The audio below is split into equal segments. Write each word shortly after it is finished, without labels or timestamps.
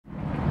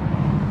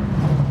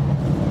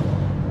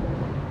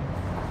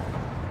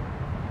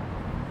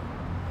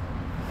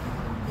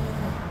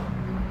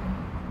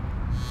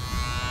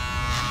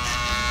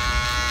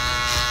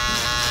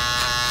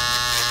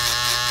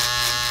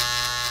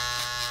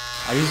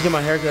used to get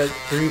my haircut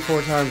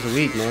 3-4 times a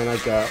week, man.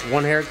 Like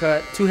one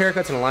haircut, 2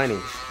 haircuts and a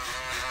lining.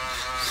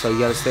 So you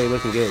gotta stay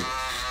looking good.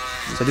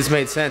 So this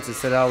made sense.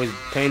 Instead of always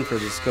paying for it,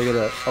 just go get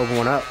a open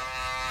one up.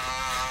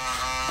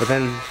 But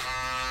then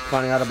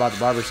finding out about the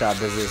barbershop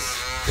business,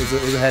 it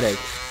was a headache.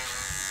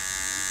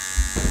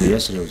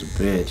 Yesterday was a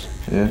bitch.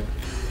 Yeah.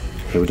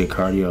 Hey, we did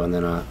cardio and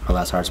then our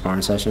last hard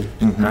sparring session.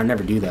 And I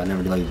never do that. I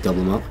never do like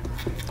double them up.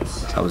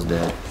 So I was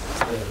dead.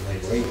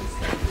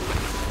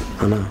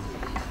 I know.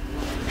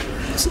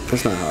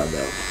 It's not hard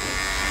though.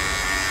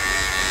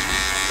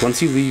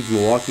 Once you leave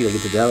Milwaukee to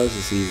get to Dallas,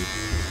 it's easy.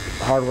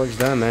 Hard work's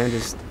done, man.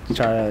 Just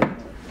try to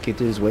get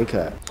through this weight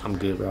cut. I'm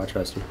good, bro. I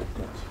trust you.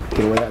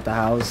 Get away at the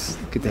house,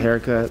 get the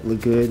haircut,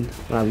 look good.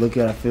 When I look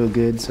good, I feel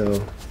good.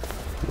 So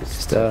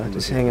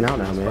just hanging out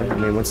now, man. I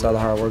mean, once all the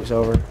hard work's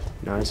over,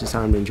 now it's just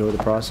time to enjoy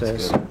the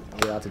process.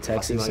 Get out to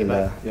Texas and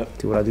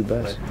do what I do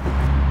best.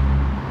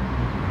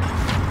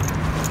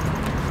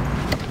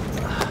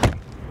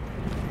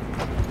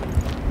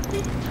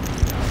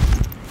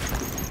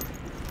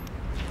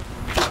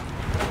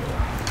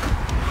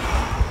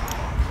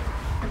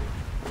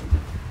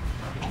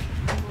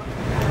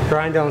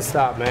 Grind don't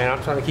stop, man.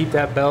 I'm trying to keep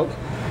that belt.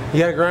 You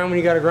gotta grind when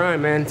you gotta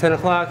grind, man. 10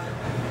 o'clock,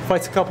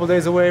 fight's a couple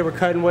days away, we're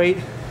cutting weight.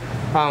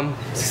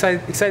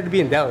 Excited to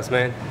be in Dallas,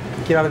 man.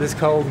 Get out of this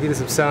cold, get in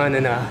some sun,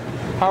 and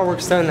hard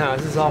work's done now.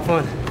 This is all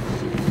fun.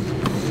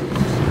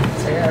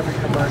 Say every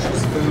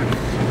commercial's food.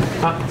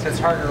 Huh? So it's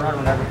hard to run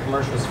when every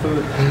commercial's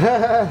food.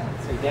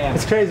 Say, damn.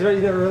 It's crazy, right?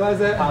 You never realize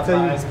that?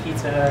 Popeyes,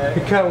 pizza.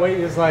 You cut weight,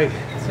 it's like,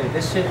 say,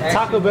 this shit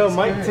Taco Bell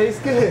might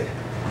taste good.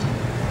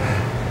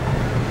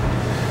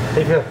 How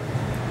you feel?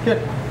 Good.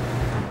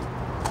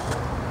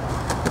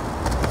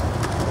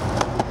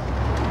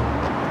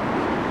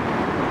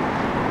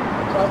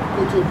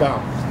 Put you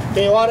down.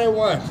 Okay, what I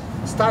want.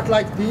 Start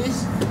like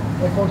this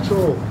and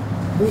control.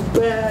 Move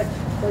back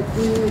like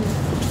this.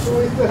 So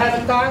if you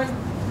have time,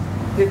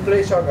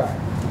 replace your guy.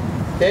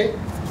 Okay?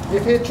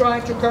 If you're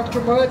trying to come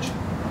too much,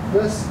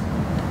 just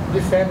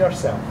defend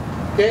yourself.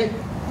 Okay?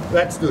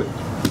 Let's do it.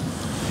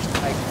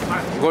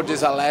 Gord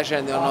is a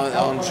legend, you know,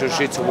 on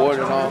Jiu-Jitsu world,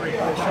 you know.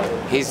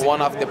 He's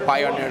one of the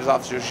pioneers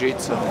of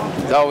Jiu-Jitsu.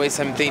 There's always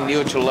something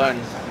new to learn.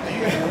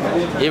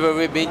 Even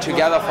we've been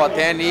together for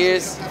 10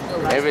 years,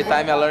 every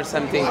time I learn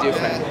something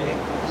different.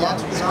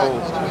 It's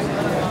cool.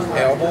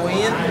 Elbow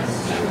in,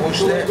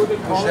 push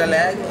the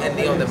leg, and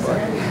knee on the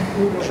butt.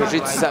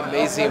 Jiu-Jitsu is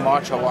amazing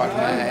martial art,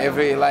 man.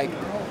 Every,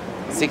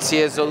 6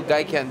 years old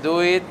guy can do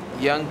it,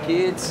 young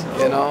kids,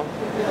 you know.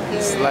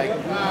 It's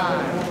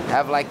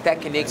have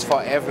techniques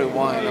for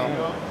everyone, you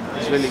know.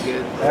 It's really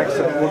good.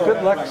 Excellent. Well,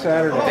 good luck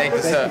Saturday. Thank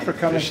you, sir. Thank you for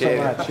coming so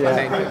much. Yeah.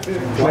 Thank you.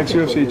 Next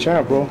UFC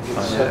champ, bro.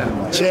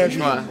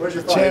 Champion.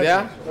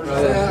 Yeah?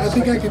 I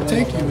think I can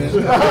take you, man.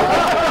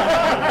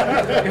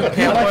 You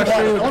can't push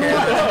through.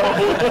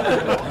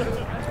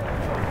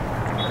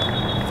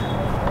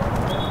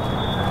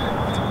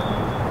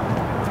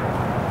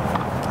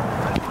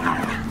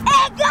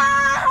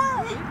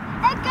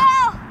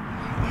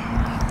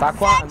 Tá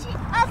quanto?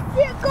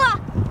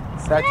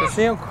 7 a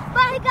 5?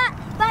 Barriga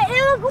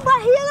com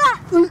barriga.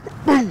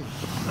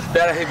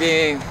 Better he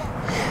being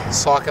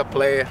soccer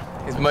player.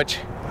 It's much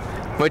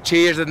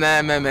easier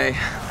than MMA.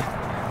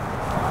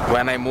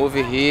 When I moved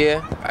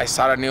here, I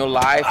started a new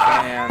life,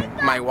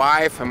 and my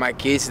wife and my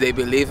kids, they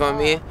believe on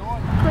me.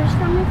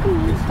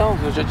 Então,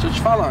 eu já tinha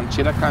te falando,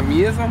 tira a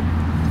camisa,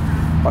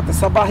 bota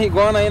essa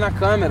barrigona aí na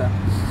câmera.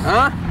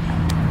 Hã?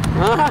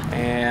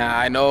 And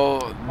I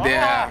know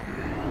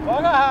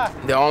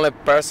the only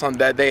person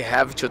that they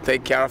have to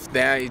take care of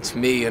them, it's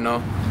me, you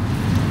know.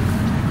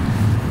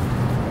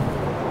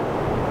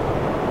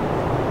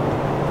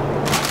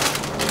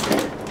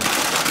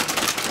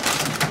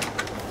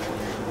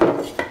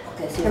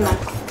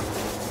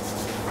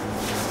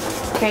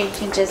 Okay, you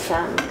can just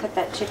cut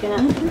that chicken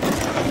up.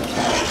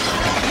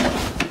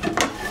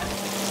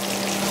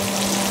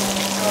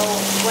 So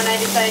when I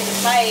decided to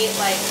fight,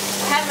 I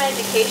had my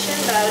education,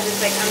 but I was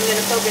just like, I'm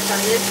gonna focus on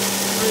this.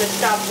 I'm gonna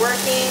stop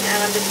working, and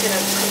I'm just gonna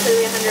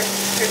completely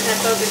 100%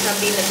 focus on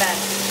being the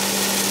best.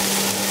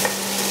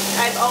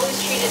 I've always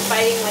treated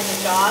fighting like a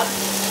job,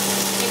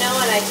 you know,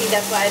 and I think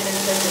that's why I've been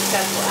so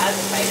successful as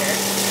a fighter.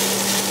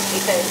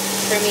 Because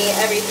for me,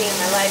 everything in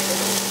my life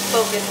is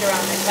focused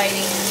around my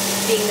fighting and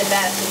being the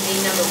best and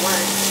being number one.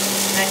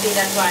 And I think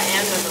that's why I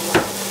am number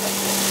one.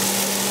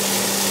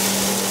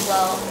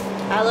 Well,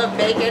 I love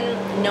bacon.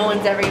 No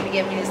one's ever gonna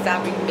get me to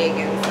stop eating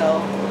bacon,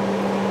 so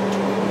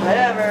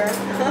whatever.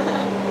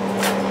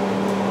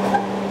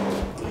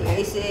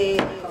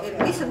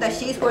 The reason that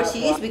she is where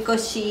she is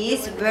because she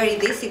is very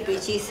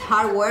disciplined. She's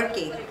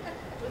hardworking.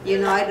 You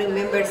know, I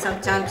remember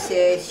sometimes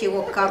she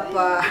woke up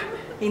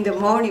in the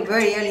morning,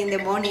 very early in the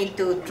morning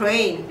to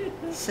train.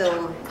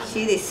 So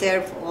she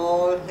deserves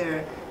all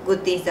her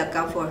good things that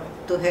come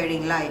to her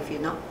in life, you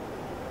know.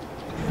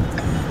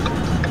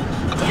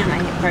 Damn, I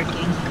hit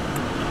parking.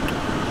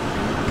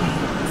 Okay,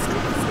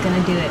 it's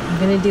gonna do it. I'm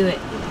gonna do it.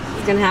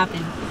 It's gonna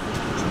happen.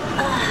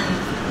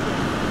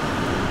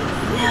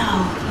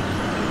 No.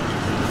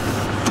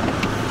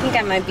 I think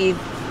I might be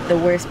the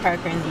worst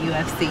parker in the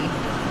UFC.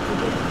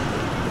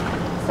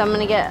 So I'm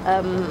gonna get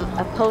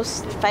a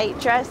post-fight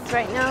dress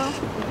right now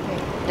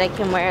that I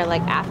can wear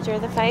like after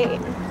the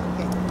fight,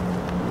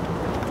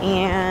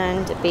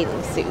 and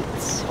bathing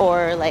suits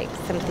or like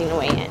something to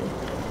weigh in.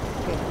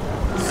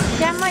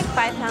 Yeah, I'm like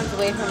 5 pounds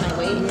away from my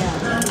weight. Yeah.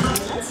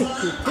 That's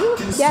cute too.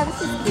 Yeah,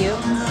 this is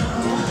cute.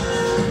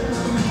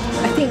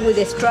 I think with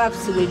the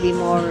straps it will be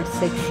more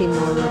sexy,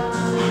 more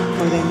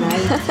for the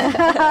night.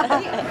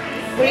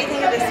 What do you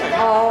think of this one?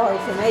 Oh,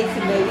 it's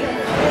amazing, baby.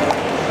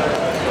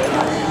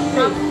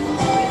 What do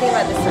you think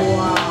about this one?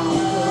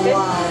 Wow. Good?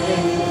 Wow,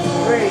 baby.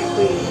 Very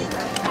pretty.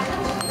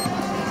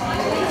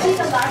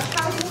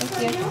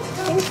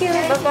 Thank you.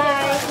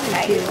 Bye-bye.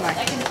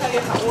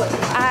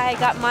 I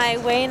got my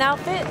weigh-in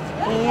outfit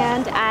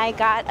and I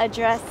got a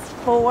dress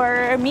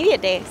for media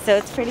day, so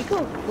it's pretty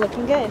cool.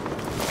 Looking good.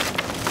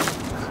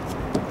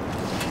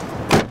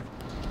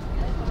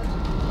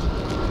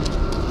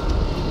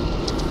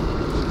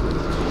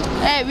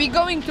 Hey, we're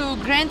going to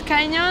Grand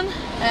Canyon.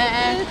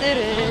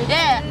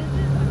 Yeah.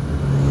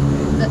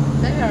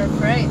 They are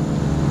afraid.